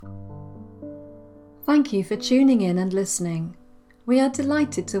Thank you for tuning in and listening. We are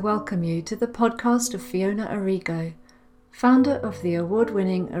delighted to welcome you to the podcast of Fiona Arrigo, founder of the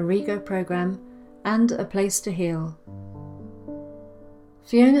award-winning Arrigo program and A Place to Heal.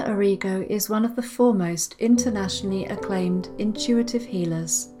 Fiona Arrigo is one of the foremost internationally acclaimed intuitive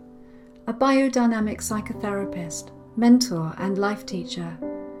healers, a biodynamic psychotherapist, mentor and life teacher,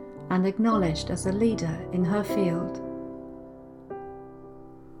 and acknowledged as a leader in her field.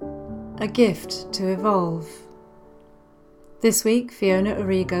 A gift to evolve. This week, Fiona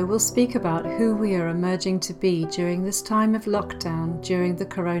Arrigo will speak about who we are emerging to be during this time of lockdown during the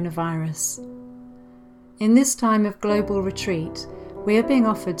coronavirus. In this time of global retreat, we are being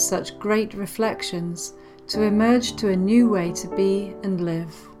offered such great reflections to emerge to a new way to be and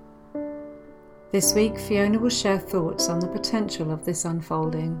live. This week, Fiona will share thoughts on the potential of this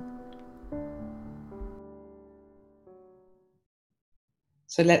unfolding.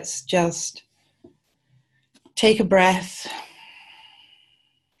 So let's just take a breath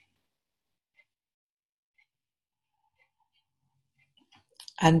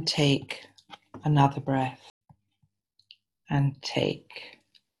and take another breath and take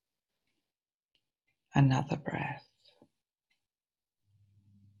another breath.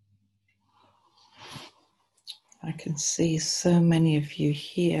 I can see so many of you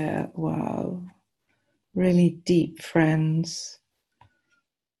here. Wow, really deep friends.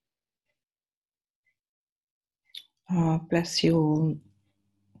 Oh, bless you all.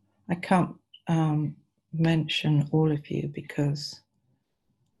 I can't mention all of you because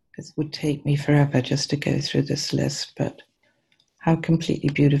it would take me forever just to go through this list, but how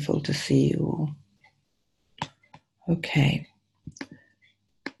completely beautiful to see you all. Okay.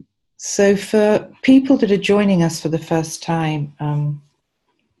 So for people that are joining us for the first time,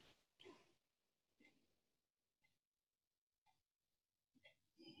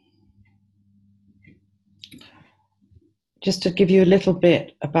 just to give you a little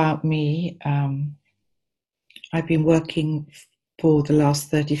bit about me, I've been working for the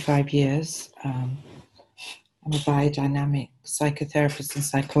last 35 years. I'm a biodynamic psychotherapist and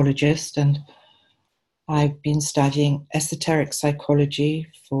psychologist, and I've been studying esoteric psychology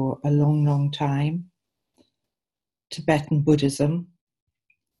for a long, long time, Tibetan Buddhism,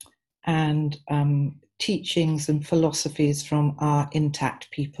 and teachings and philosophies from our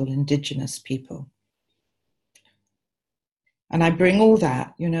intact people, indigenous people. And I bring all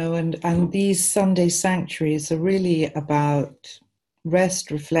that, and these Sunday sanctuaries are really about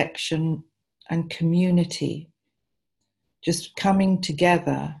rest, reflection, and community, just coming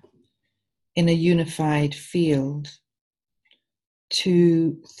together in a unified field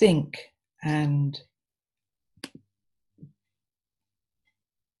to think and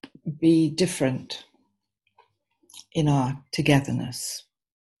be different in our togetherness.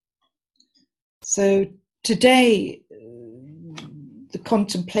 So today, the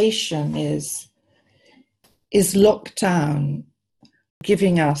contemplation is lockdown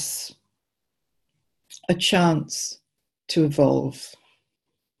giving us a chance to evolve?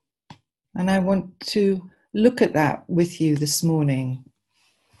 And I want to look at that with you this morning.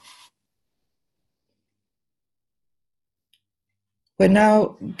 We're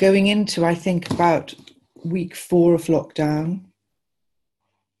now going into, I think, about week 4 of lockdown,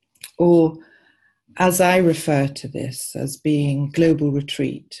 or as I refer to this as being global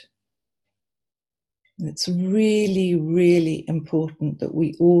retreat. It's really, really important that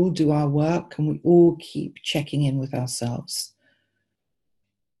we all do our work and we all keep checking in with ourselves.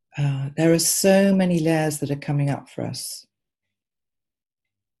 There are so many layers that are coming up for us.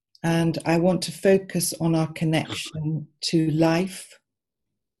 And I want to focus on our connection to life,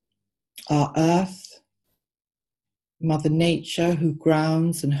 our earth, Mother Nature, who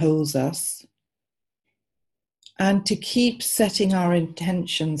grounds and holds us, and to keep setting our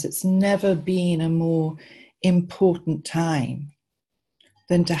intentions. It's never been a more important time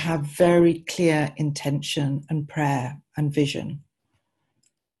than to have very clear intention and prayer and vision.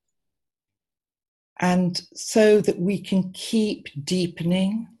 And so that we can keep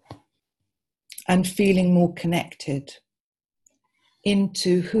deepening and feeling more connected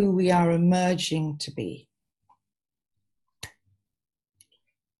into who we are emerging to be.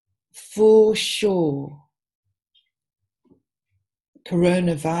 For sure,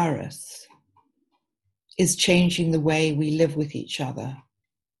 coronavirus is changing the way we live with each other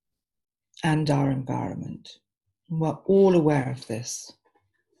and our environment. We're all aware of this.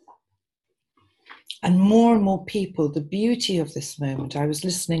 And more people, the beauty of this moment, I was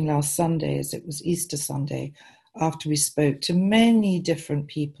listening last Sunday as it was Easter Sunday, after we spoke to many different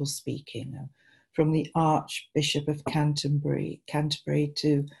people speaking, from the Archbishop of Canterbury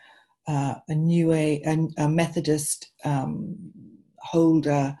to a Methodist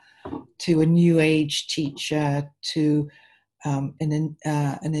holder, to a New Age teacher, to an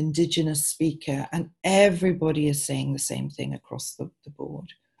Indigenous speaker, and everybody is saying the same thing across the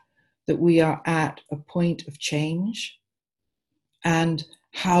board, that we are at a point of change, and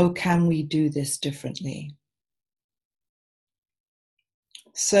how can we do this differently?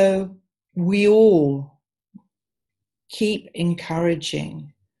 So we all keep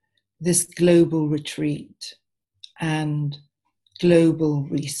encouraging this global retreat and global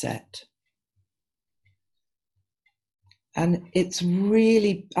reset. And it's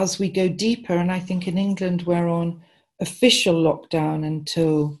really, as we go deeper, and I think in England we're on official lockdown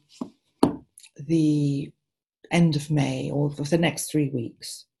until the end of May, or for the next 3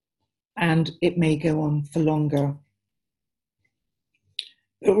 weeks. And it may go on for longer.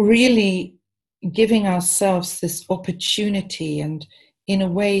 But really giving ourselves this opportunity, and in a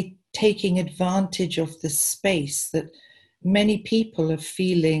way taking advantage of this space that many people are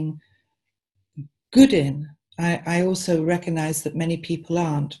feeling good in. I also recognize that many people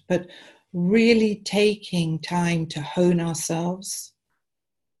aren't, but really taking time to hone ourselves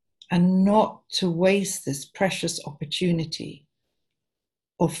and not to waste this precious opportunity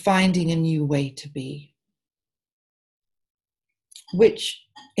of finding a new way to be, which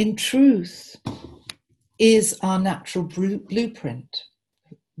in truth is our natural blueprint.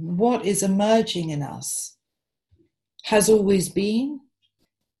 What is emerging in us has always been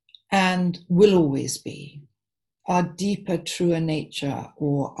and will always be our deeper, truer nature,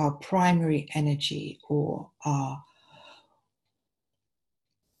 or our primary energy, or our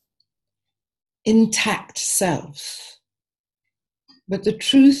intact self. But the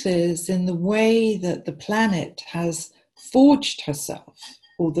truth is, in the way that the planet has forged herself,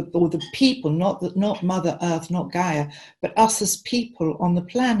 or the people, not Mother Earth, not Gaia, but us as people on the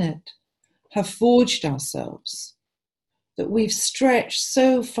planet have forged ourselves, that we've stretched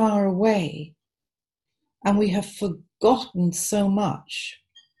so far away and we have forgotten so much.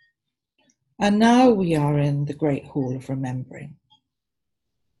 And now we are in the Great Hall of Remembering.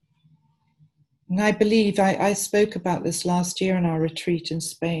 And I believe, I spoke about this last year in our retreat in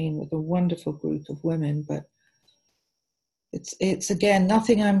Spain with a wonderful group of women, but it's again,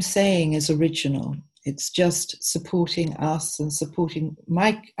 nothing I'm saying is original. It's just supporting us and supporting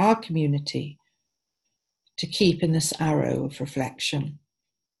our community to keep in this arrow of reflection.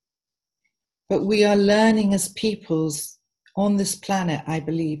 But we are learning as peoples on this planet, I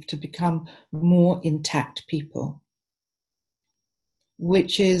believe, to become more intact people,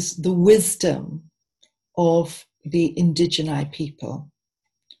 which is the wisdom of the Indigeni people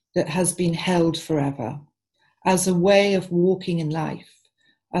that has been held forever as a way of walking in life,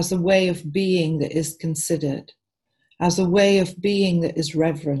 as a way of being that is considered, as a way of being that is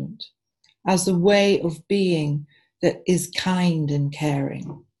reverent, as a way of being that is kind and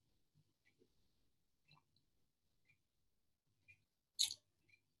caring.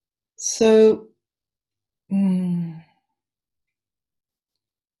 So,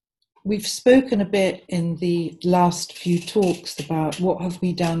 we've spoken a bit in the last few talks about what have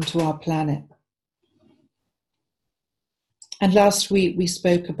we done to our planet. And last week we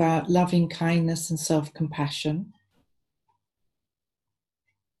spoke about loving kindness and self-compassion.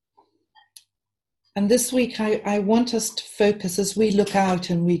 And this week I want us to focus, as we look out,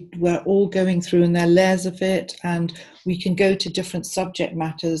 and we're all going through, and there are layers of it, and we can go to different subject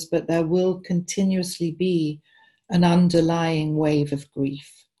matters, but there will continuously be an underlying wave of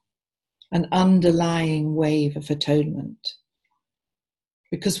grief, an underlying wave of atonement,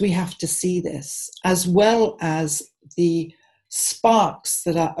 because we have to see this, as well as the sparks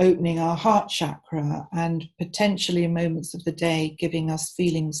that are opening our heart chakra and potentially in moments of the day giving us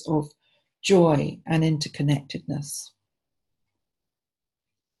feelings of joy and interconnectedness.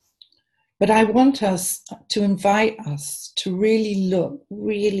 But I want us to invite us to really look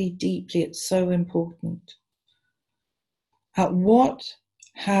really deeply, it's so important, at what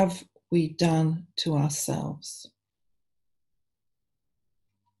have we done to ourselves.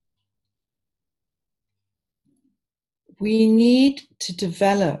 We need to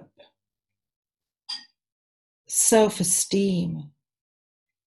develop self-esteem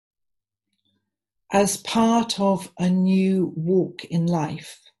as part of a new walk in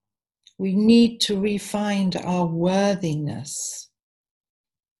life. We need to refine our worthiness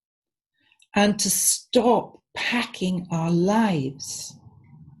and to stop packing our lives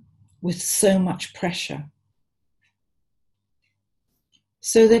with so much pressure,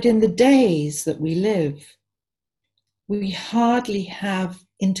 so that in the days that we live, we hardly have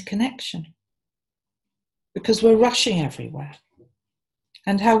interconnection because we're rushing everywhere.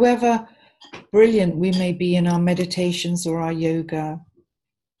 And however brilliant we may be in our meditations or our yoga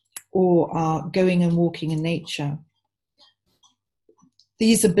or our going and walking in nature,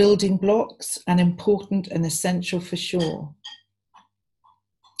 these are building blocks and important and essential for sure.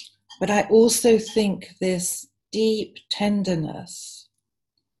 But I also think this deep tenderness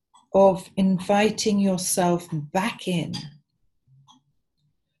of inviting yourself back in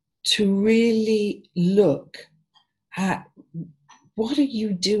to really look at what are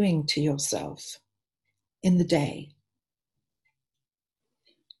you doing to yourself in the day?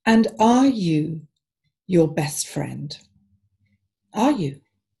 And are you your best friend? Are you?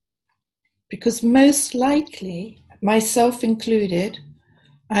 Because most likely, myself included,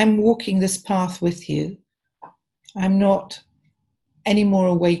 I'm walking this path with you. I'm not any more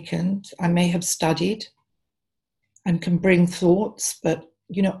awakened. I may have studied and can bring thoughts, but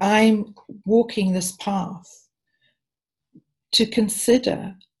I'm walking this path to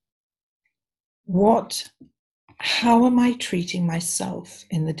consider how am I treating myself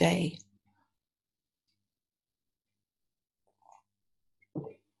in the day?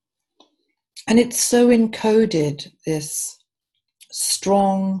 And it's so encoded, this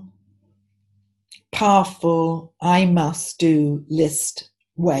strong, powerful, I must do list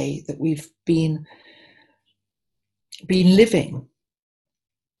way that we've been living.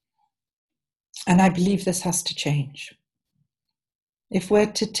 And I believe this has to change. If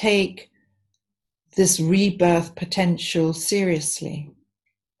we're to take this rebirth potential seriously,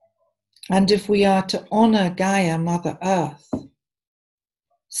 and if we are to honor Gaia, Mother Earth,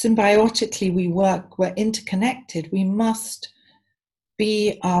 symbiotically we're interconnected, we must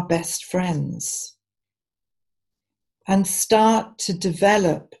be our best friends and start to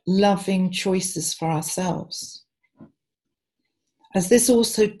develop loving choices for ourselves. As this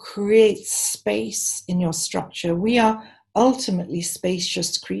also creates space in your structure, we are ultimately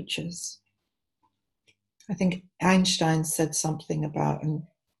spacious creatures. I think Einstein said something about, and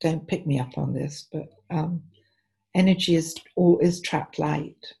don't pick me up on this, but energy is trapped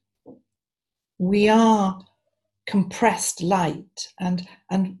light. We are compressed light, and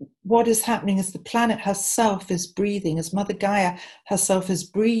what is happening is the planet herself is breathing, as Mother Gaia herself is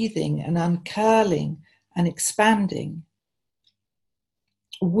breathing and uncurling and expanding.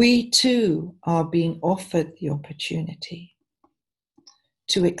 We too are being offered the opportunity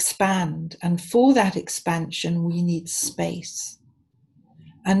to expand, and for that expansion we need space.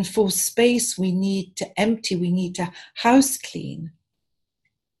 And for space we need to empty, we need to house clean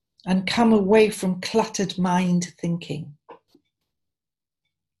and come away from cluttered mind thinking.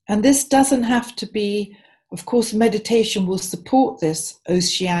 And this doesn't have to be, of course, meditation will support this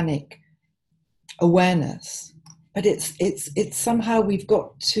oceanic awareness, but it's somehow we've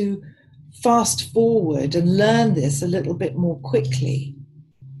got to fast forward and learn this a little bit more quickly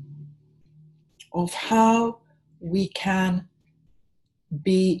of how we can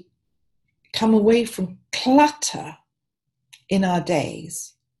come away from clutter in our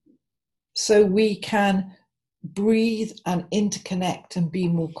days so we can breathe and interconnect and be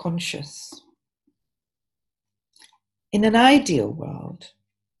more conscious. In an ideal world,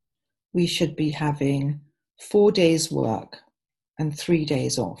 we should be having 4 days work and 3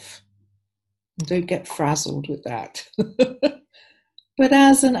 days off. And don't get frazzled with that. But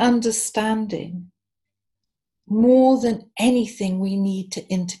as an understanding, more than anything, we need to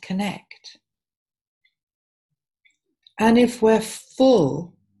interconnect. And if we're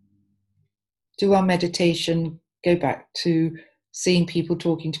full, do our meditation, go back to seeing people,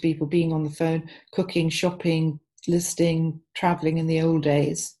 talking to people, being on the phone, cooking, shopping, listening, traveling in the old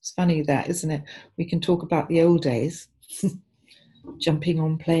days. It's funny that, isn't it? We can talk about the old days, jumping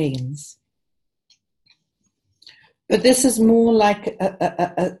on planes. But this is more like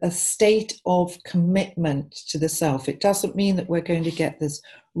a state of commitment to the self. It doesn't mean that we're going to get this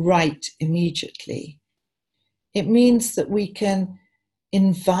right immediately. It means that we can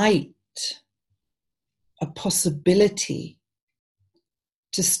invite a possibility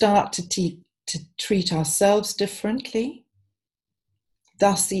to start to treat ourselves differently,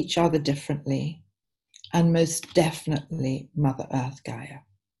 thus each other differently, and most definitely Mother Earth Gaia.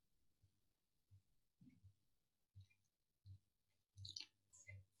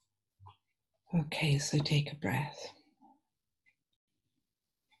 Okay, so take a breath.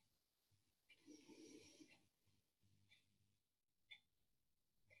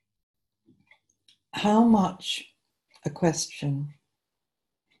 How much, a question,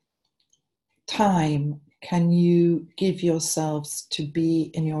 time can you give yourselves to be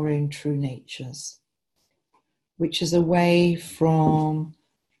in your own true natures, which is away from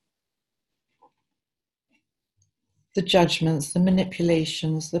the judgments, the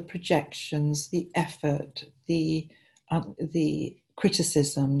manipulations, the projections, the effort, the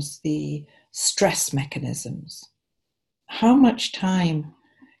criticisms, the stress mechanisms. How much time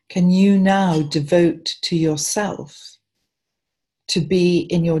can you now devote to yourself to be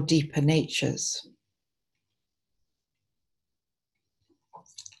in your deeper natures?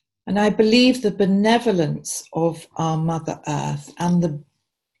 And I believe the benevolence of our Mother Earth and the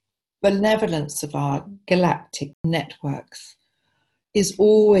benevolence of our galactic networks is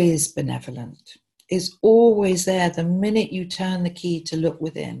always benevolent, is always there the minute you turn the key to look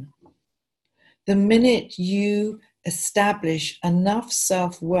within. The minute you establish enough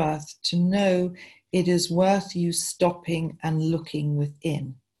self-worth to know it is worth you stopping and looking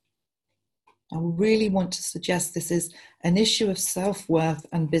within. I really want to suggest this is an issue of self-worth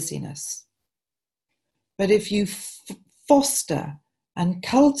and busyness. But if you foster and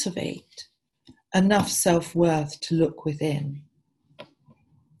cultivate enough self-worth to look within,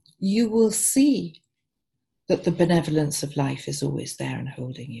 you will see that the benevolence of life is always there and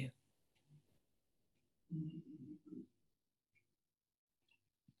holding you.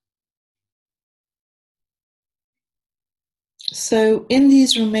 So in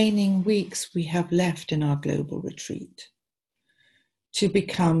these remaining weeks we have left in our global retreat, to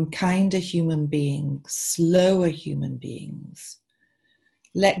become kinder human beings, slower human beings,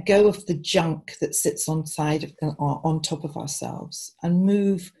 let go of the junk that sits on top of ourselves and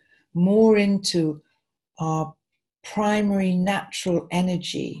move more into our primary natural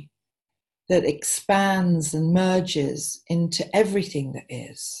energy that expands and merges into everything that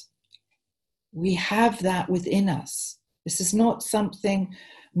is. We have that within us. This is not something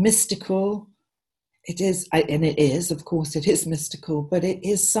mystical. It is, of course, it is mystical, but it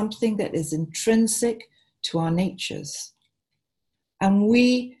is something that is intrinsic to our natures. And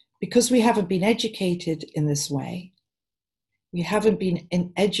because we haven't been educated in this way, we haven't been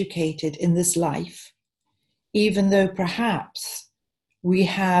educated in this life, even though perhaps we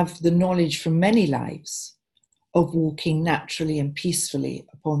have the knowledge from many lives of walking naturally and peacefully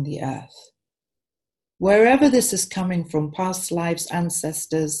upon the earth. Wherever this is coming from, past lives,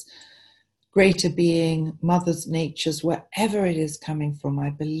 ancestors, greater being, mother's natures, wherever it is coming from,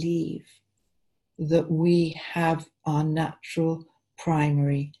 I believe that we have our natural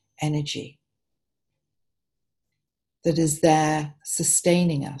primary energy that is there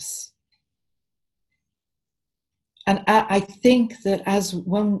sustaining us. And I think that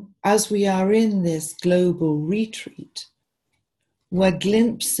as we are in this global retreat, we're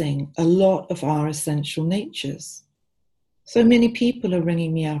glimpsing a lot of our essential natures. So many people are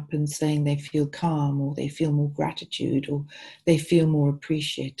ringing me up and saying they feel calm, or they feel more gratitude, or they feel more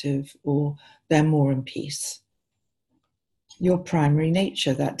appreciative, or they're more in peace. Your primary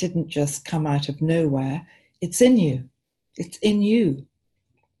nature, that didn't just come out of nowhere. It's in you. It's in you.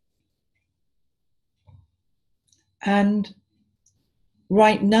 And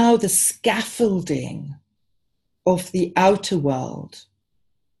right now, the scaffolding of the outer world,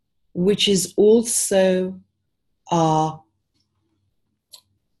 which is also our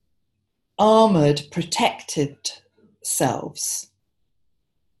armored, protected selves,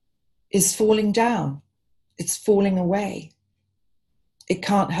 is falling down. It's falling away. It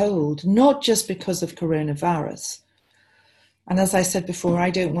can't hold, not just because of coronavirus. And as I said before, I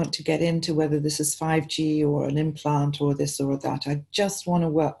don't want to get into whether this is 5G or an implant or this or that. I just want to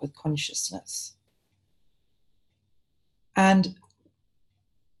work with consciousness. And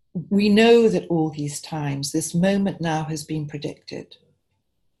we know that all these times, this moment now has been predicted.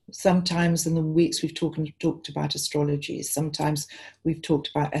 Sometimes in the weeks we've talked about astrology, sometimes we've talked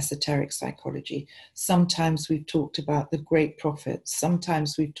about esoteric psychology, sometimes we've talked about the great prophets,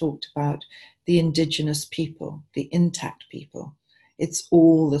 sometimes we've talked about the indigenous people, the intact people. It's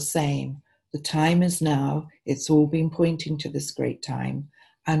all the same. The time is now. It's all been pointing to this great time,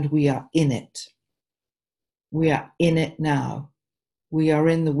 and we are in it. We are in it now. We are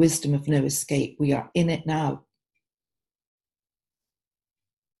in the wisdom of no escape. We are in it now.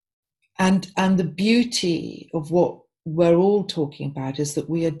 And the beauty of what we're all talking about is that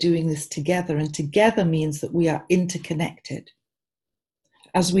we are doing this together, and together means that we are interconnected.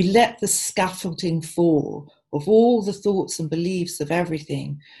 As we let the scaffolding fall of all the thoughts and beliefs of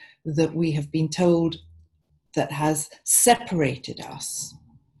everything that we have been told that has separated us,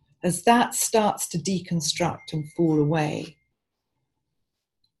 as that starts to deconstruct and fall away,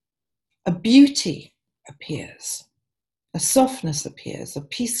 a beauty appears. A softness appears, a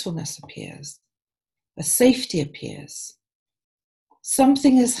peacefulness appears, a safety appears.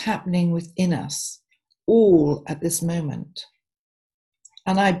 Something is happening within us all at this moment.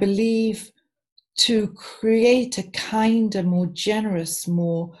 And I believe to create a kinder, more generous,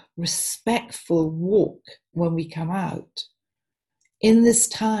 more respectful walk when we come out. In this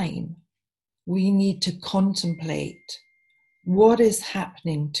time, we need to contemplate what is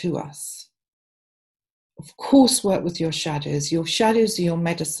happening to us. Of course, work with your shadows. Your shadows are your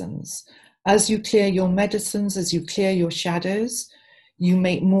medicines. As you clear your medicines, as you clear your shadows, you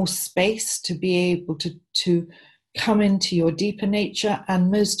make more space to be able to come into your deeper nature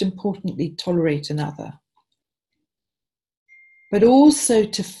and, most importantly, tolerate another. But also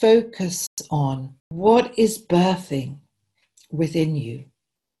to focus on what is birthing within you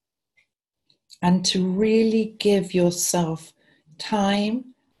and to really give yourself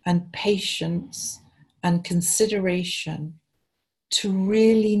time and patience and consideration to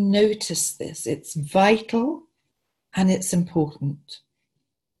really notice this. It's vital and it's important.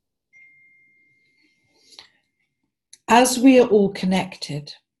 As we are all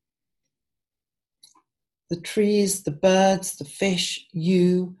connected, the trees, the birds, the fish,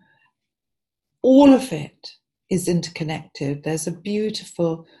 you, all of it is interconnected. There's a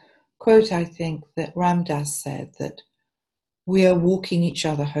beautiful quote, I think, that Ram Dass said, that we are walking each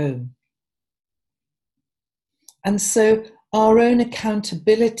other home. And so our own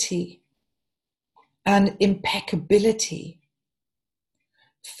accountability and impeccability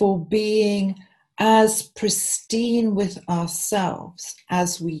for being as pristine with ourselves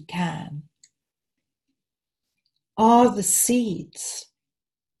as we can are the seeds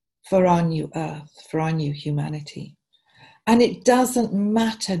for our new earth, for our new humanity. And it doesn't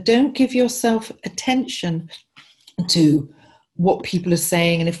matter. Don't give yourself attention to what people are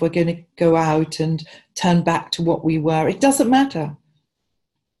saying and if we're going to go out and turn back to what we were. It doesn't matter.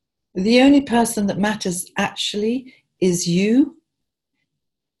 The only person that matters actually is you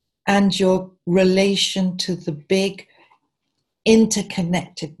and your relation to the big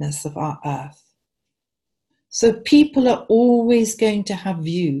interconnectedness of our earth. So people are always going to have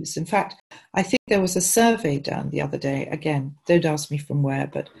views. In fact, I think there was a survey done the other day. Again, don't ask me from where,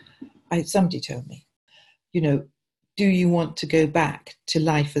 but somebody told me, do you want to go back to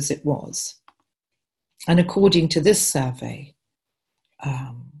life as it was? And according to this survey,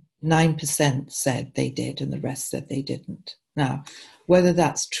 9% said they did and the rest said they didn't. Now, whether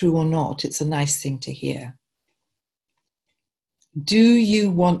that's true or not, it's a nice thing to hear. Do you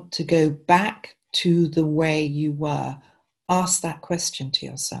want to go back to the way you were? Ask that question to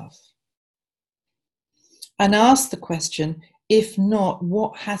yourself. And ask the question, if not,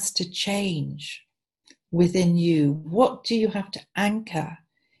 what has to change within you? What do you have to anchor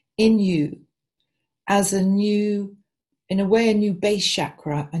in you as a new, in a way, a new base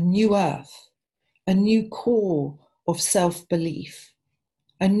chakra, a new earth, a new core of self-belief,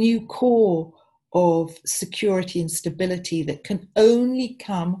 a new core of security and stability that can only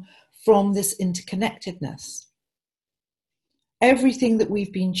come from this interconnectedness? Everything that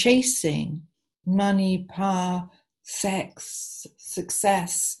we've been chasing, money, power, sex,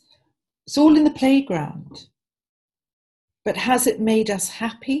 success, it's all in the playground. But has it made us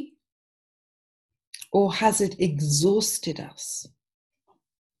happy? Or has it exhausted us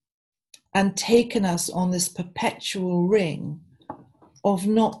and taken us on this perpetual ring of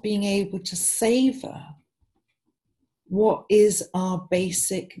not being able to savor what is our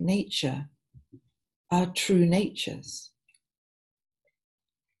basic nature, our true natures?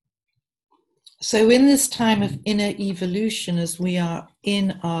 So in this time of inner evolution, as we are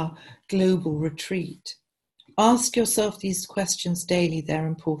in our global retreat, ask yourself these questions daily. They're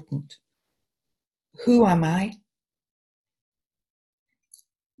important. Who am I?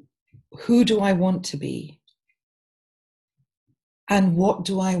 Who do I want to be? And what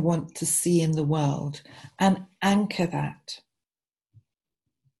do I want to see in the world? And anchor that.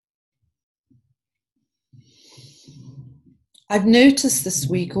 I've noticed this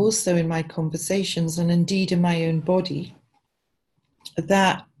week also in my conversations, and indeed in my own body,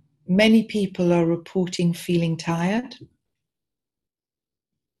 that many people are reporting feeling tired.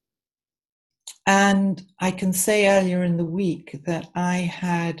 And I can say earlier in the week that I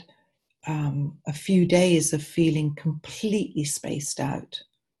had a few days of feeling completely spaced out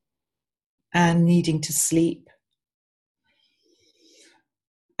and needing to sleep.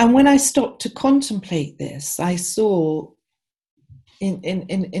 And when I stopped to contemplate this, I saw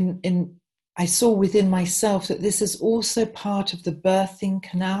I saw within myself that this is also part of the birthing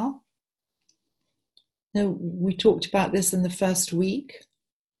canal. Now, we talked about this in the first week,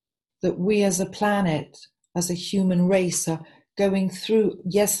 that we as a planet, as a human race, are going through,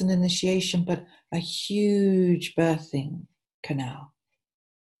 yes, an initiation, but a huge birthing canal.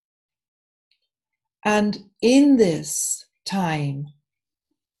 And in this time,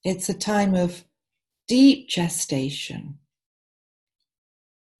 it's a time of deep gestation.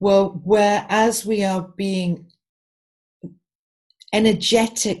 Well, whereas we are being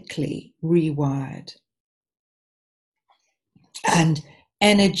energetically rewired and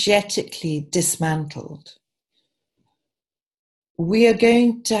energetically dismantled, we are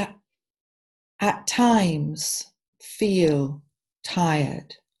going to, at times, feel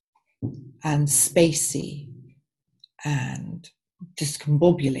tired and spacey and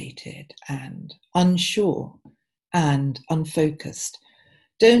discombobulated and unsure and unfocused.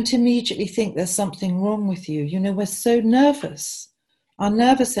 Don't immediately think there's something wrong with you. You know, we're so nervous. Our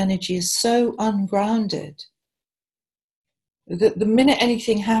nervous energy is so ungrounded that the minute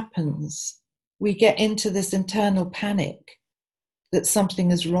anything happens, we get into this internal panic that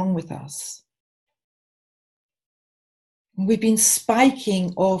something is wrong with us. We've been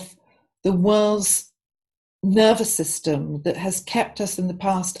spiking off the world's nervous system that has kept us in the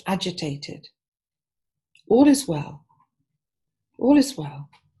past agitated. All is well. All is well.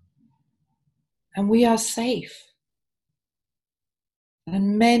 And we are safe.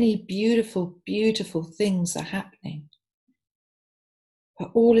 And many beautiful, beautiful things are happening.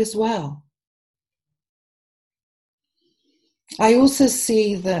 But all is well. I also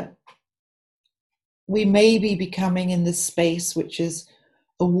see that we may be becoming in this space, which is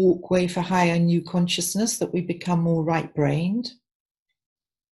a walkway for higher new consciousness, that we become more right-brained.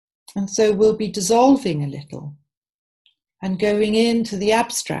 And so we'll be dissolving a little and going into the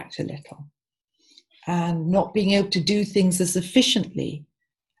abstract a little and not being able to do things as efficiently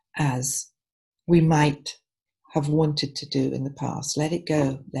as we might have wanted to do in the past. Let it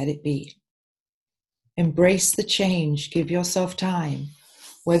go, let it be. Embrace the change, give yourself time,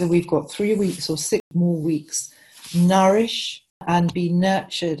 whether we've got 3 weeks or 6 more weeks. Nourish and be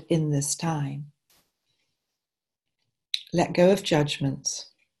nurtured in this time. Let go of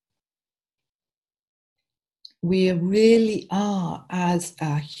judgments. We really are, as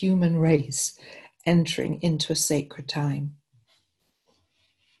a human race, entering into a sacred time.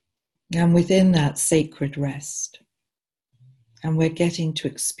 And within that, sacred rest. And we're getting to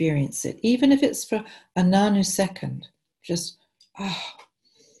experience it, even if it's for a nanosecond. Just,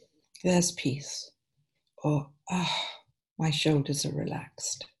 there's peace. Or, my shoulders are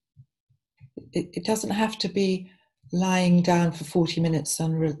relaxed. It doesn't have to be lying down for 40 minutes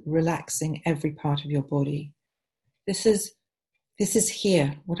and relaxing every part of your body. This is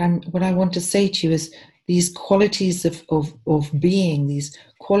here. What I want to say to you is these qualities of being, these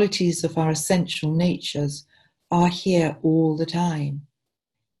qualities of our essential natures are here all the time.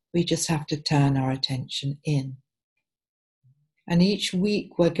 We just have to turn our attention in. And each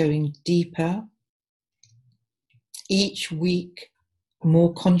week we're going deeper. Each week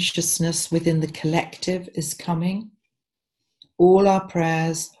more consciousness within the collective is coming. All our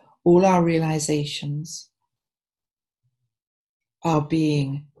prayers, all our realizations are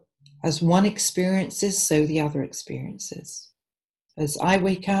being, as one experiences, so the other experiences. As I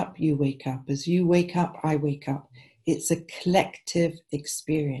wake up, you wake up. As you wake up, I wake up. It's a collective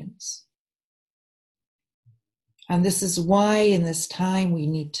experience. And this is why in this time we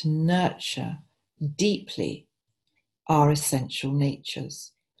need to nurture deeply our essential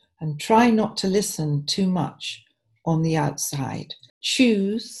natures and try not to listen too much on the outside.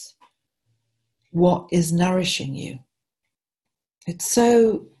 Choose what is nourishing you. It's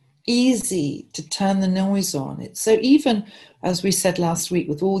so easy to turn the noise on. It's so, even as we said last week,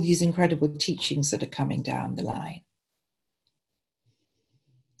 with all these incredible teachings that are coming down the line,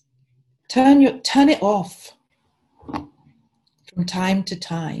 turn it off from time to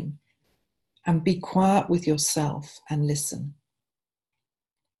time and be quiet with yourself and listen.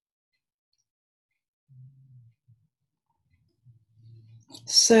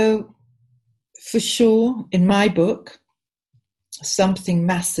 So, for sure, in my book, something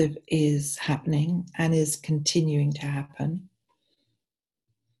massive is happening and is continuing to happen.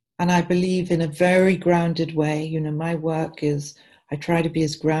 And I believe in a very grounded way. You know, my work is, I try to be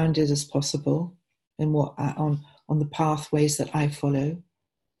as grounded as possible in what on the pathways that I follow.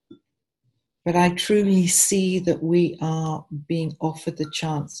 But I truly see that we are being offered the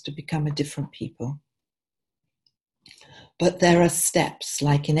chance to become a different people. But there are steps,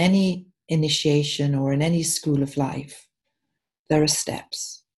 like in any initiation or in any school of life. There are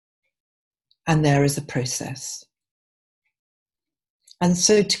steps, and there is a process. And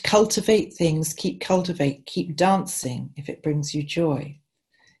so to cultivate things, keep dancing if it brings you joy.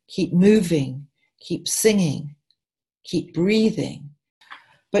 Keep moving, keep singing, keep breathing.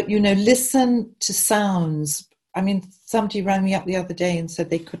 But, you know, listen to sounds. I mean, somebody rang me up the other day and said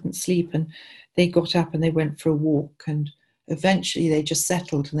they couldn't sleep, and they got up and they went for a walk, and eventually they just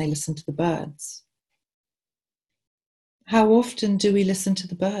settled and they listened to the birds. How often do we listen to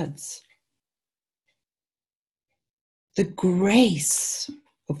the birds? The grace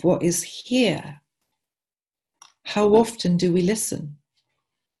of what is here. How often do we listen?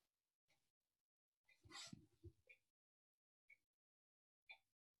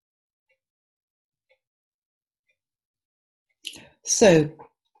 So,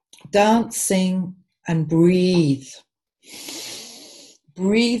 dance, sing, and breathe.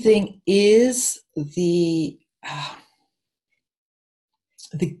 Breathing is the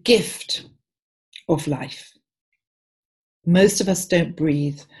gift of life. Most of us don't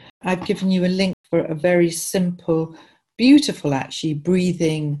breathe. I've given you a link for a very simple, beautiful, actually,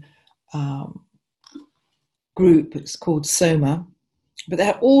 breathing group. It's called Soma. But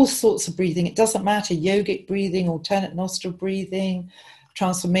there are all sorts of breathing. It doesn't matter, yogic breathing, alternate nostril breathing,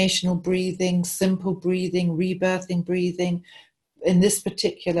 transformational breathing, simple breathing, rebirthing breathing. In this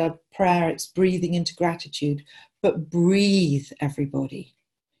particular prayer, it's breathing into gratitude. But breathe, everybody.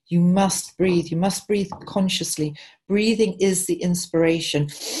 You must breathe. You must breathe consciously. Breathing is the inspiration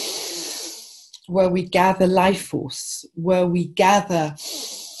where we gather life force, where we gather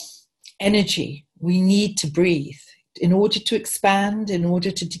energy. We need to breathe. In order to expand, in order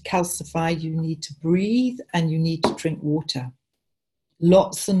to decalcify, you need to breathe and you need to drink water.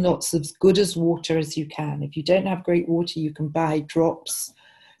 Lots and lots of as good as water as you can. If you don't have great water, you can buy drops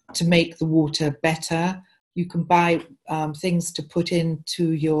to make the water better. You can buy things to put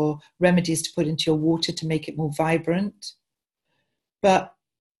into your remedies to put into your water to make it more vibrant. But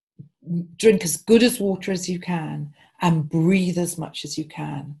drink as good as water as you can and breathe as much as you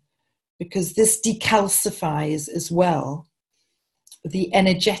can, because this decalcifies as well the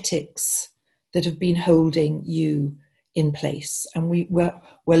energetics that have been holding you in place. And we're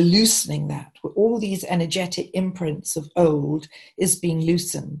loosening that. All these energetic imprints of old is being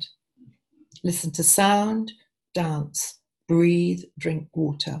loosened. Listen to sound, dance, breathe, drink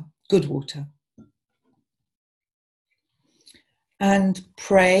water, good water. And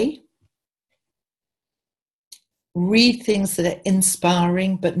pray. Read things that are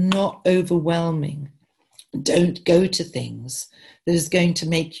inspiring but not overwhelming. Don't go to things that is going to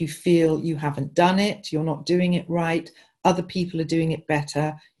make you feel you haven't done it, you're not doing it right, other people are doing it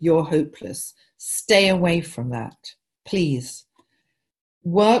better, you're hopeless. Stay away from that, please.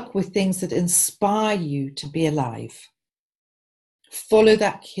 Work with things that inspire you to be alive. Follow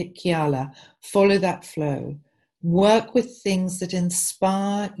that kiala, follow that flow. Work with things that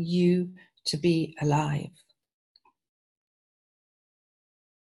inspire you to be alive.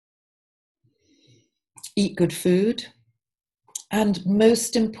 Eat good food. And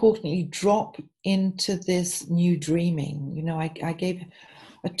most importantly, drop into this new dreaming. You know, I gave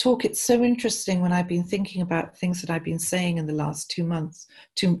a talk. It's so interesting when I've been thinking about things that I've been saying in the last 2 months,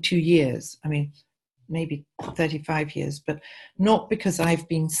 2 years. I mean, maybe 35 years, but not because I've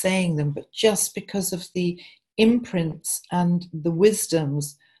been saying them, but just because of the imprints and the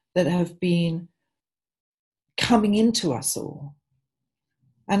wisdoms that have been coming into us all.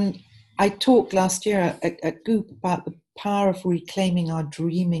 And I talked last year at Goop about the power of reclaiming our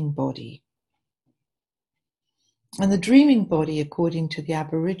dreaming body. And the dreaming body, according to the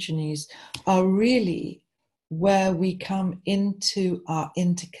Aborigines, are really where we come into our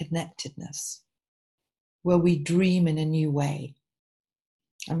interconnectedness, where we dream in a new way.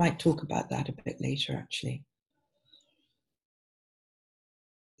 I might talk about that a bit later, actually.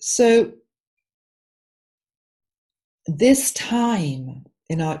 So this time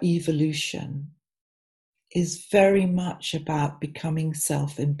in our evolution is very much about becoming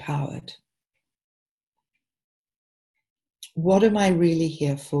self-empowered. What am I really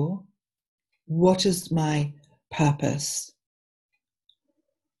here for? What is my purpose?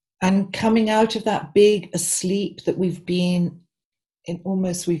 And coming out of that big asleep that we've been in,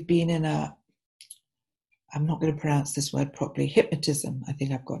 I'm not going to pronounce this word properly, hypnotism, I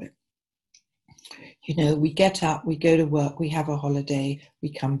think I've got it. You know, we get up, we go to work, we have a holiday,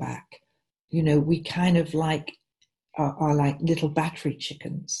 we come back. You know, we kind of like are like little battery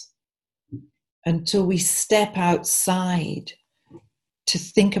chickens until we step outside to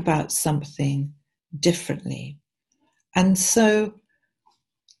think about something differently. And so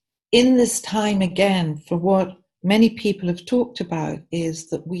in this time again, for what many people have talked about is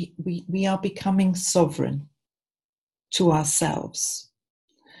that we are becoming sovereign to ourselves.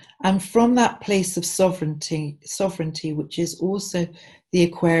 And from that place of sovereignty, which is also the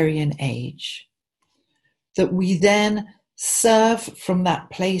Aquarian age, that we then serve from that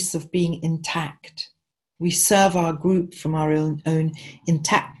place of being intact. We serve our group from our own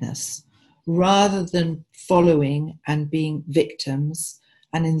intactness, rather than following and being victims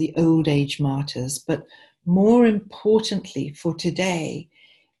and in the old age martyrs, but more importantly for today,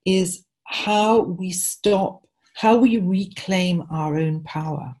 is how we reclaim our own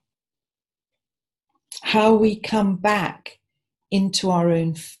power, how we come back into our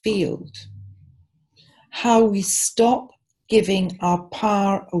own field, how we stop giving our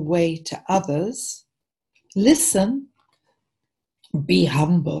power away to others, listen, be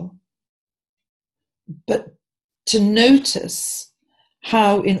humble, but to notice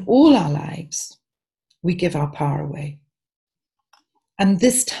how in all our lives we give our power away. And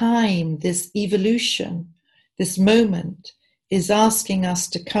this time, this evolution, this moment is asking us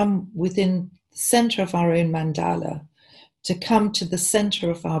to come within the center of our own mandala, to come to the center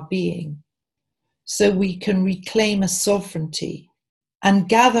of our being, so we can reclaim a sovereignty and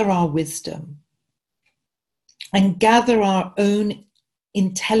gather our wisdom and gather our own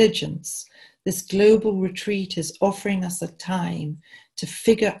intelligence. This global retreat is offering us a time to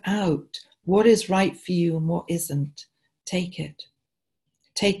figure out what is right for you and what isn't. Take it.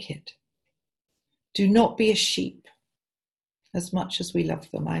 Take it. Do not be a sheep, as much as we love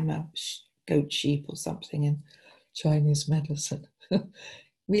them. I'm a goat sheep or something in Chinese medicine.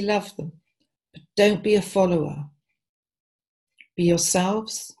 We love them. But don't be a follower. Be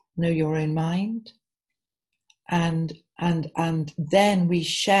yourselves, know your own mind, and then we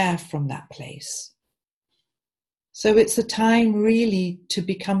share from that place. So it's a time really to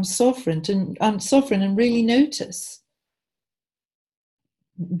become sovereign and really notice,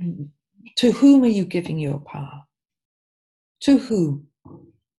 to whom are you giving your power? To whom?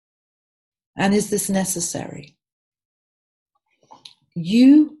 And is this necessary?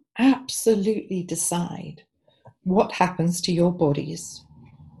 You absolutely decide what happens to your bodies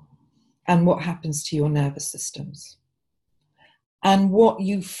and what happens to your nervous systems and what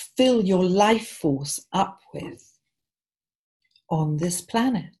you fill your life force up with on this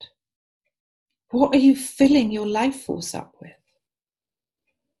planet. What are you filling your life force up with?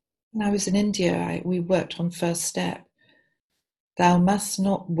 When I was in India, we worked on first step. Thou must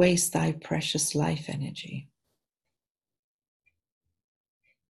not waste thy precious life energy.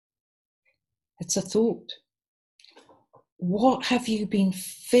 It's a thought. What have you been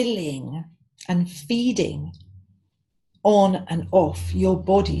filling and feeding on and off your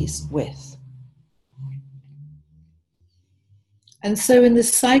bodies with? And so in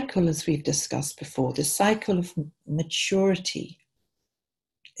this cycle, as we've discussed before, this cycle of maturity,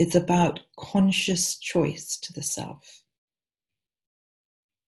 it's about conscious choice to the self.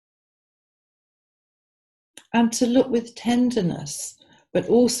 And to look with tenderness, but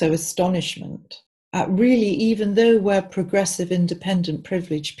also astonishment at really, even though we're progressive, independent,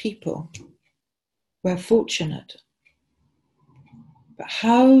 privileged people, we're fortunate. But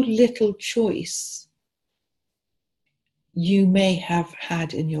how little choice you may have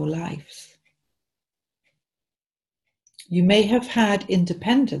had in your life. You may have had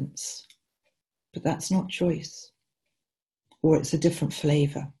independence, but that's not choice, or it's a different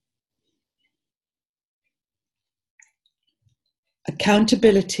flavor.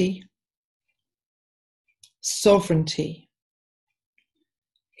 Accountability, sovereignty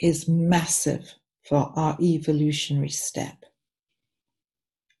is massive for our evolutionary step,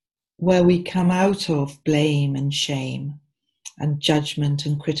 where we come out of blame and shame and judgment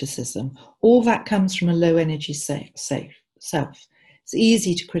and criticism. All that comes from a low energy self. It's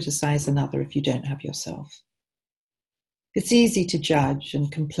easy to criticize another if you don't have yourself. It's easy to judge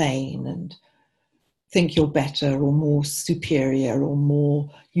and complain and think you're better or more superior or more,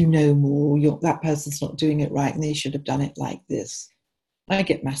 you know more, or that person's not doing it right and they should have done it like this. I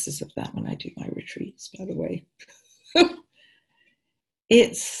get masses of that when I do my retreats, by the way.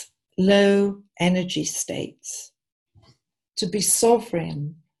 It's low energy states. To be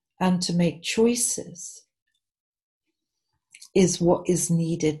sovereign and to make choices is what is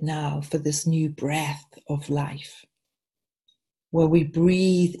needed now for this new breath of life, where we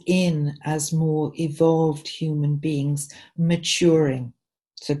breathe in as more evolved human beings, maturing.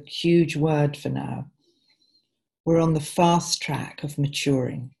 It's a huge word for now. We're on the fast track of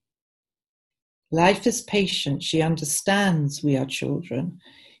maturing. Life is patient. She understands we are children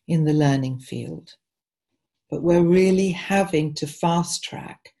in the learning field, but we're really having to fast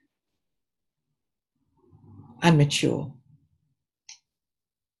track and mature.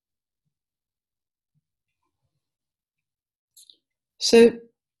 So,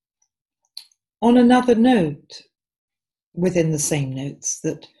 on another note, within the same notes,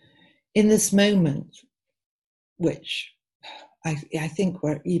 that in this moment, which I think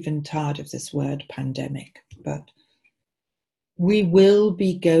we're even tired of this word pandemic, but we will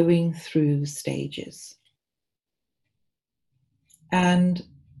be going through stages. And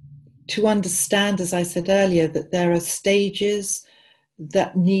to understand, as I said earlier, that there are stages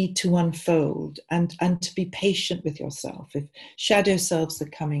that need to unfold, and to be patient with yourself. If shadow selves are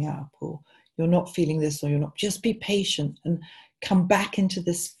coming up, or you're not feeling this, or you're not, just be patient and come back into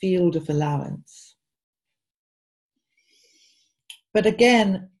this field of allowance. But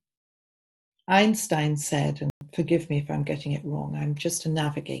again, Einstein said, and forgive me if I'm getting it wrong, I'm just a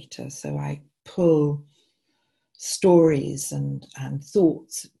navigator, so I pull stories and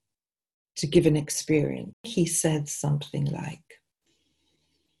thoughts to give an experience. He said something like,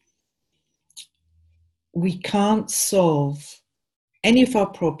 we can't solve any of our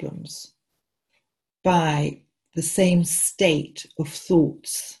problems by the same state of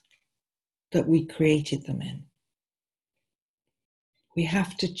thoughts that we created them in. We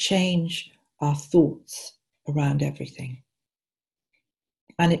have to change our thoughts around everything.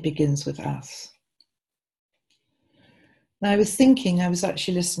 And it begins with us. Now, I was thinking, I was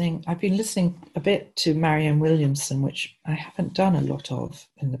actually listening, I've been listening a bit to Marianne Williamson, which I haven't done a lot of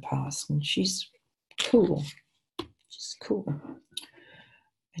in the past, and she's cool. She's cool,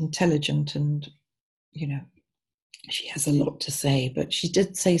 intelligent, and, you know, she has a lot to say. But she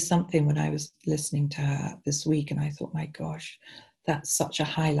did say something when I was listening to her this week, and I thought, my gosh, that's such a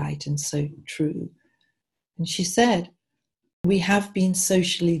highlight and so true. And she said, we have been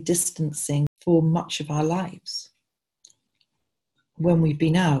socially distancing for much of our lives. When we've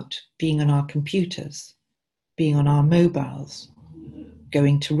been out, being on our computers, being on our mobiles,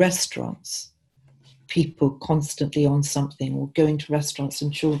 going to restaurants, people constantly on something, or going to restaurants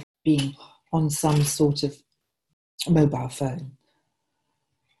and children being on some sort of mobile phone.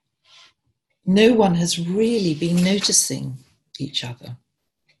 No one has really been noticing each other.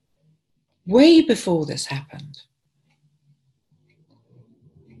 Way before this happened.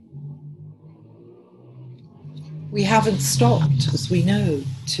 We haven't stopped, as we know,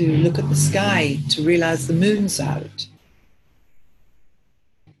 to look at the sky, to realize the moon's out,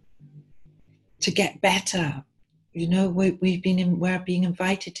 to get better. You know, we're being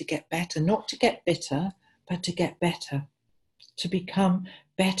invited to get better, not to get bitter, but to get better, to become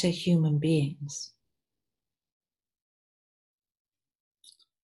better human beings.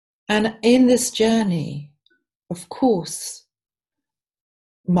 And in this journey, of course,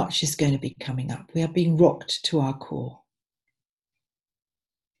 much is going to be coming up. We are being rocked to our core.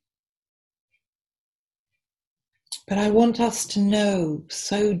 But I want us to know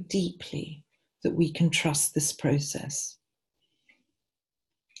so deeply that we can trust this process.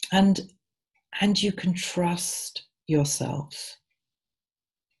 And you can trust yourselves.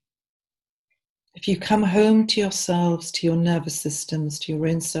 If you come home to yourselves, to your nervous systems, to your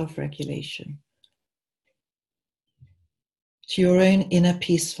own self-regulation, to your own inner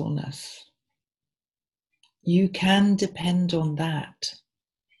peacefulness, you can depend on that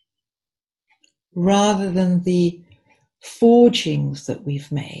rather than the forgings that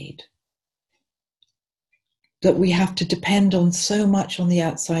we've made, that we have to depend on so much on the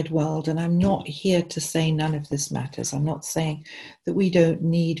outside world. And I'm not here to say none of this matters. I'm not saying that we don't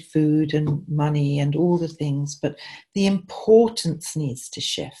need food and money and all the things, but the importance needs to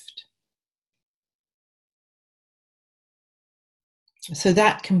shift. So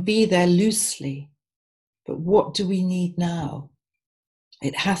that can be there loosely, but what do we need now?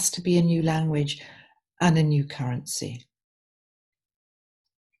 It has to be a new language and a new currency.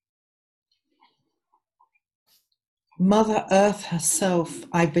 Mother Earth herself,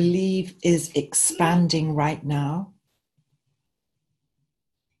 I believe, is expanding right now.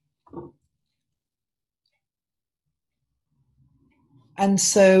 And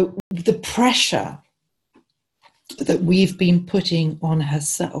so the pressure that we've been putting on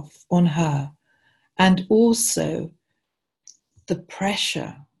herself, on her, and also the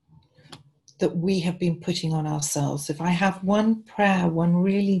pressure that we have been putting on ourselves. If I have one prayer, one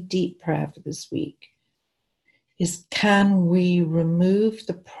really deep prayer for this week, is can we remove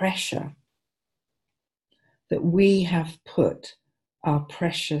the pressure that we have put our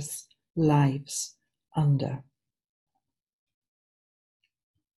precious lives under?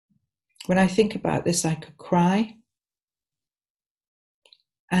 When I think about this, I could cry,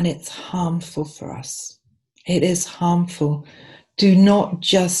 and it's harmful for us. It is harmful. Do not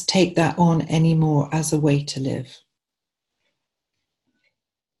just take that on anymore as a way to live.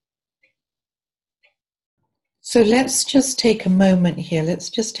 So let's just take a moment here. Let's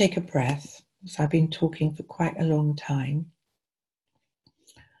just take a breath, because I've been talking for quite a long time.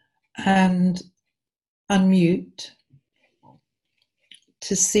 And unmute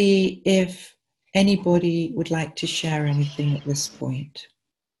to see if anybody would like to share anything at this point.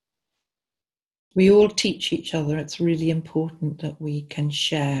 We all teach each other. It's really important that we can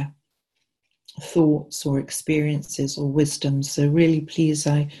share thoughts or experiences or wisdom. So really, please,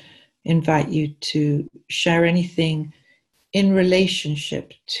 I invite you to share anything in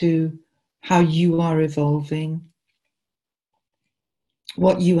relationship to how you are evolving,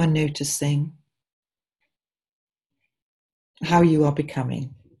 what you are noticing, how you are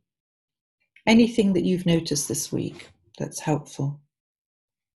becoming. Anything that you've noticed this week that's helpful.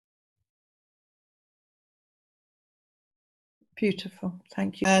 Beautiful,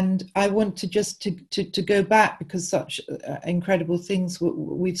 thank you. And I want to just to go back, because such incredible things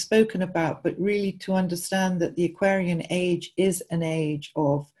we've spoken about, but really to understand that the Aquarian age is an age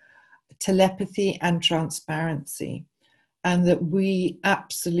of telepathy and transparency, and that we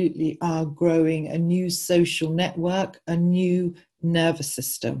absolutely are growing a new social network, a new nervous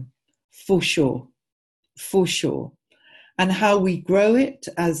system, for sure, for sure. And how we grow it,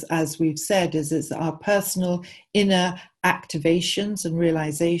 as we've said, is our personal inner activations and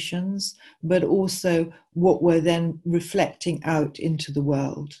realizations, but also what we're then reflecting out into the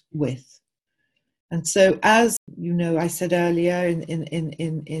world with. And so, as you know, I said earlier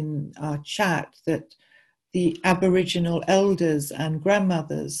in our chat that the Aboriginal elders and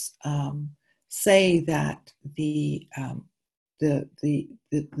grandmothers say that the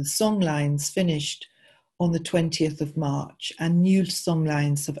song lines finished on the 20th of March, and new song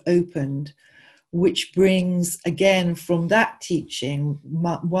lines have opened, which brings, again, from that teaching,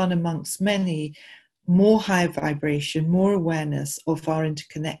 one amongst many, more high vibration, more awareness of our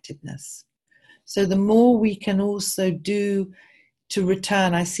interconnectedness. So the more we can also do to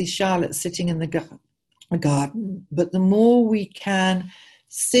return, I see Charlotte sitting in the garden, but the more we can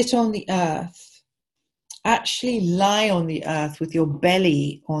sit on the earth, actually lie on the earth with your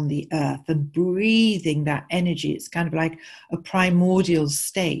belly on the earth and breathing that energy. It's kind of like a primordial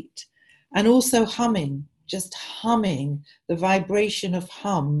state. And also humming, just humming, the vibration of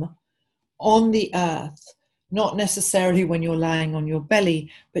hum on the earth, not necessarily when you're lying on your belly,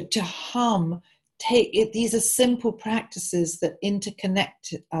 but to hum. These are simple practices that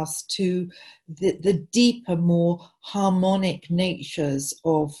interconnect us to the deeper, more harmonic natures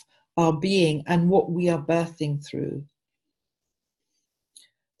of our being and what we are birthing through.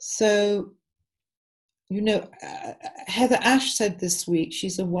 So, you know, Heather Ash said this week,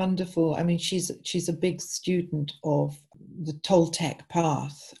 she's a wonderful, I mean, she's a big student of the Toltec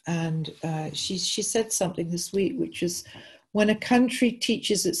path. And she said something this week, which is, when a country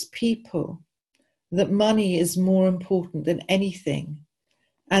teaches its people that money is more important than anything,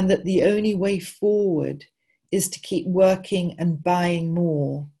 and that the only way forward is to keep working and buying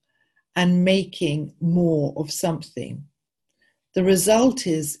more and making more of something, the result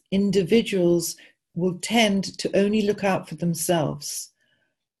is individuals will tend to only look out for themselves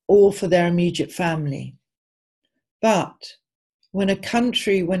or for their immediate family. But when a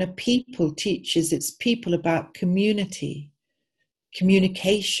country, when a people teaches its people about community,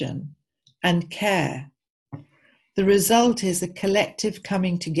 communication, and care, the result is a collective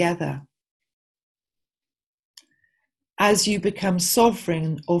coming together. As you become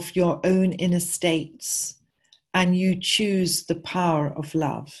sovereign of your own inner states and you choose the power of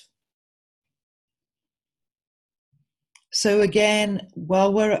love. So again,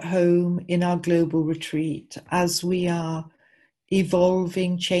 while we're at home in our global retreat, as we are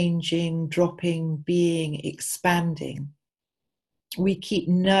evolving, changing, dropping, being, expanding, we keep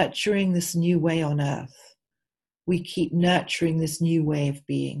nurturing this new way on earth. We keep nurturing this new way of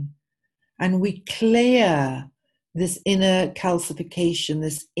being. And we clear this inner calcification,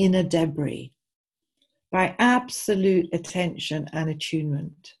 this inner debris, by absolute attention and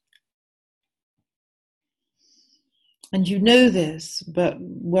attunement. And you know this, but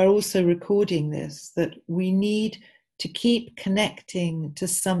we're also recording this, that we need to keep connecting to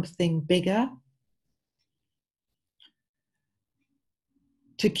something bigger,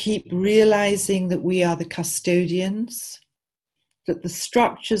 to keep realizing that we are the custodians, that the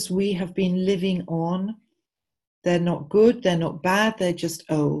structures we have been living on, they're not good, they're not bad, they're just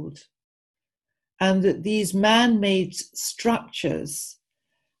old. And that these man-made structures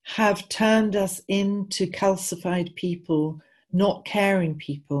have turned us into calcified people, not caring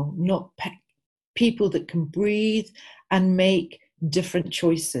people, not people that can breathe and make different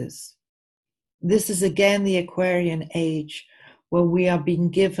choices. This is again the Aquarian age, where we are being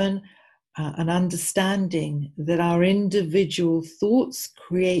given an understanding that our individual thoughts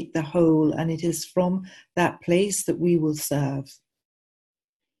create the whole, and it is from that place that we will serve.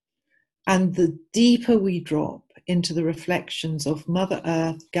 And the deeper we drop into the reflections of Mother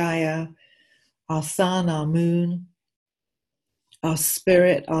Earth, Gaia, our sun, our moon, our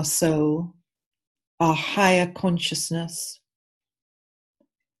spirit, our soul, our higher consciousness,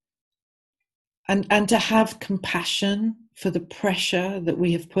 and to have compassion for the pressure that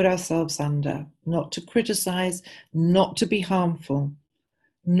we have put ourselves under, not to criticize, not to be harmful,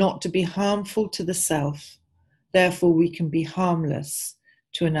 not to be harmful to the self. Therefore, we can be harmless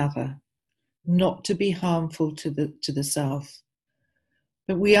to another, not to be harmful to the self.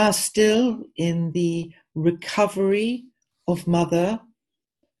 But we are still in the recovery of mother,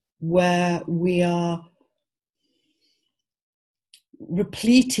 where we are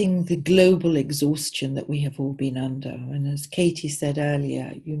repleting the global exhaustion that we have all been under. And as Katie said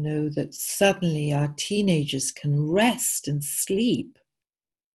earlier, you know that suddenly our teenagers can rest and sleep.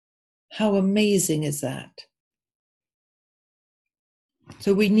 How amazing is that?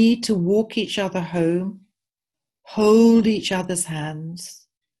 So we need to walk each other home, hold each other's hands,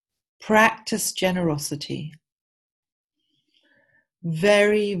 practice generosity.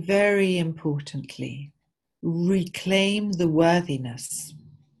 Very, very importantly, reclaim the worthiness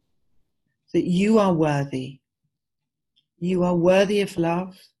that you are worthy. You are worthy of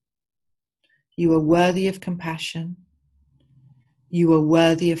love. You are worthy of compassion. You are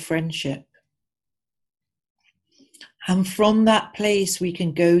worthy of friendship. And from that place, we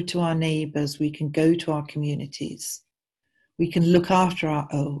can go to our neighbors, we can go to our communities. We can look after our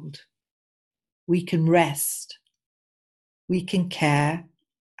old. We can rest. We can care,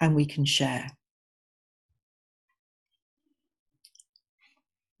 and we can share.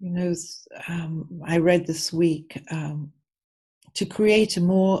 You know, I read this week, to create a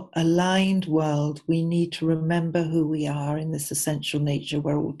more aligned world, we need to remember who we are in this essential nature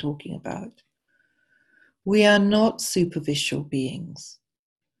we're all talking about. We are not superficial beings.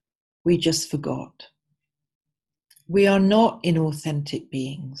 We just forgot. We are not inauthentic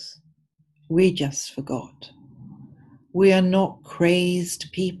beings. We just forgot. We are not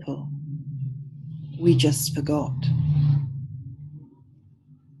crazed people. We just forgot.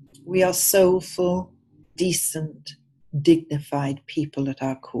 We are soulful, decent, dignified people at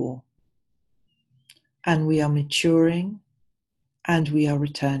our core. And we are maturing, and we are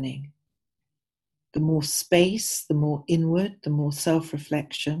returning. The more space, the more inward, the more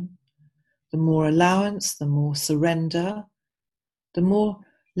self-reflection, the more allowance, the more surrender, the more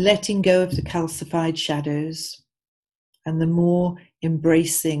letting go of the calcified shadows, and the more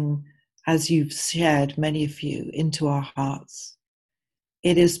embracing, as you've shared, many of you, into our hearts.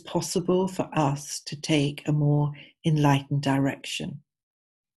 It is possible for us to take a more enlightened direction.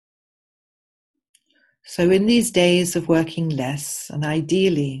 So in these days of working less, and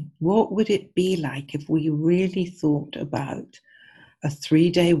ideally, what would it be like if we really thought about a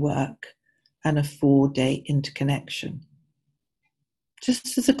 3-day work and a 4-day interconnection?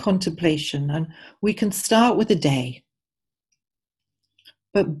 Just as a contemplation, and we can start with a day.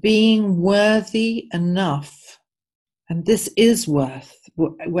 But being worthy enough, and this is worth,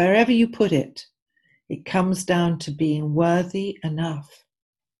 wherever you put it, it comes down to being worthy enough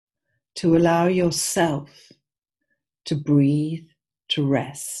to allow yourself to breathe, to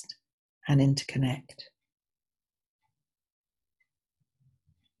rest, and interconnect.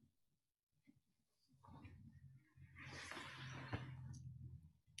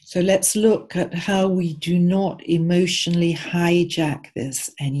 So let's look at how we do not emotionally hijack this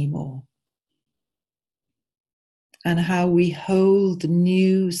anymore, and how we hold the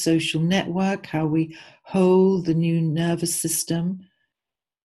new social network, how we hold the new nervous system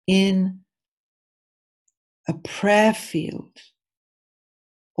in a prayer field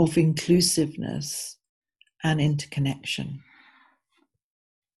of inclusiveness and interconnection.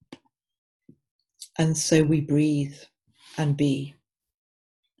 And so we breathe and be,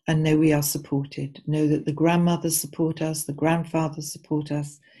 and know we are supported. Know that the grandmothers support us, the grandfathers support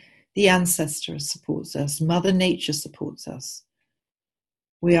us, the ancestors supports us, Mother Nature supports us.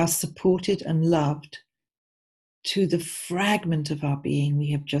 We are supported and loved to the fragment of our being we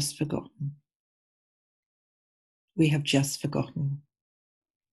have just forgotten. We have just forgotten.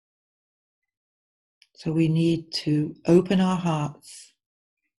 So we need to open our hearts,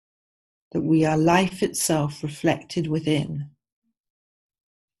 that we are life itself reflected within,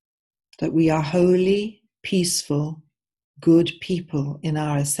 that we are holy, peaceful, good people in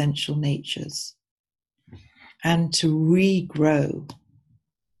our essential natures, and to regrow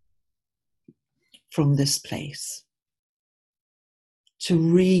from this place, to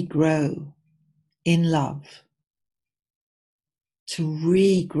regrow in love, to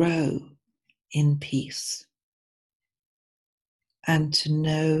regrow in peace, and to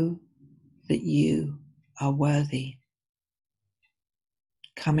know that you are worthy.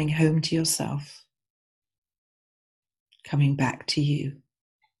 Coming home to yourself, coming back to you,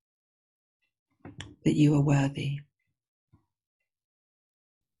 that you are worthy.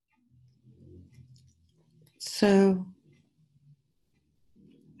 So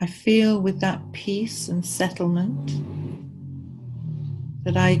I feel with that peace and settlement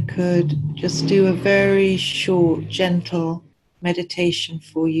that I could just do a very short, gentle meditation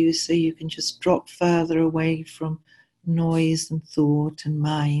for you so you can just drop further away from noise and thought and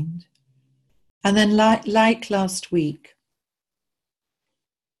mind. And then like last week,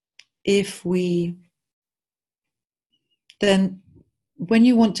 then when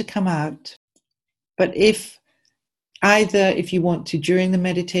you want to come out, but if you want to during the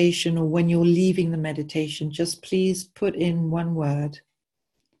meditation or when you're leaving the meditation, just please put in one word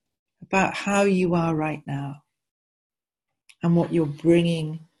about how you are right now and what you're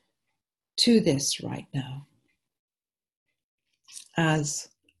bringing to this right now as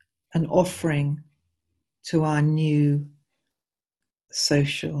an offering to our new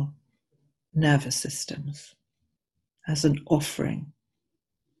social nervous systems, as an offering.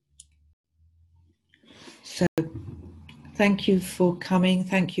 So thank you for coming.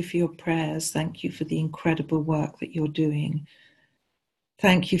 Thank you for your prayers. Thank you for the incredible work that you're doing.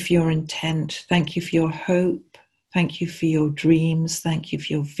 Thank you for your intent. Thank you for your hope. Thank you for your dreams. Thank you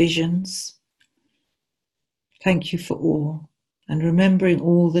for your visions. Thank you for all. And remembering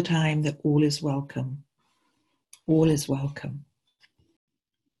all the time that all is welcome. All is welcome.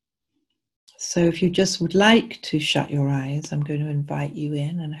 So if you just would like to shut your eyes, I'm going to invite you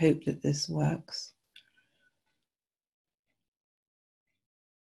in and hope that this works.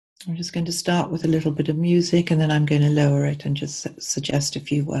 I'm just going to start with a little bit of music and then I'm going to lower it and just suggest a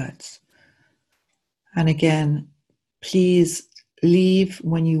few words. And again, please leave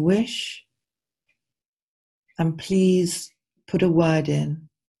when you wish. And please put a word in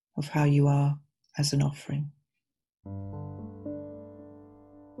of how you are as an offering.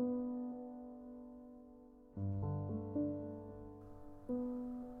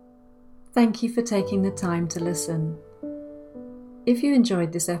 Thank you for taking the time to listen. If you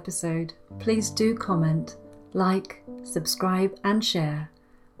enjoyed this episode, please do comment, like, subscribe and share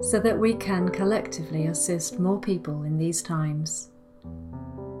so that we can collectively assist more people in these times.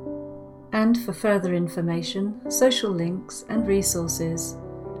 And for further information, social links and resources,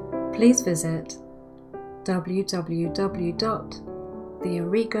 please visit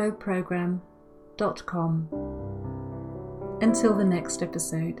www.theorigoprogram.com. Until the next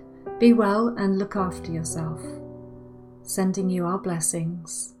episode, be well and look after yourself. Sending you our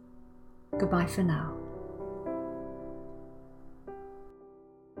blessings. Goodbye for now.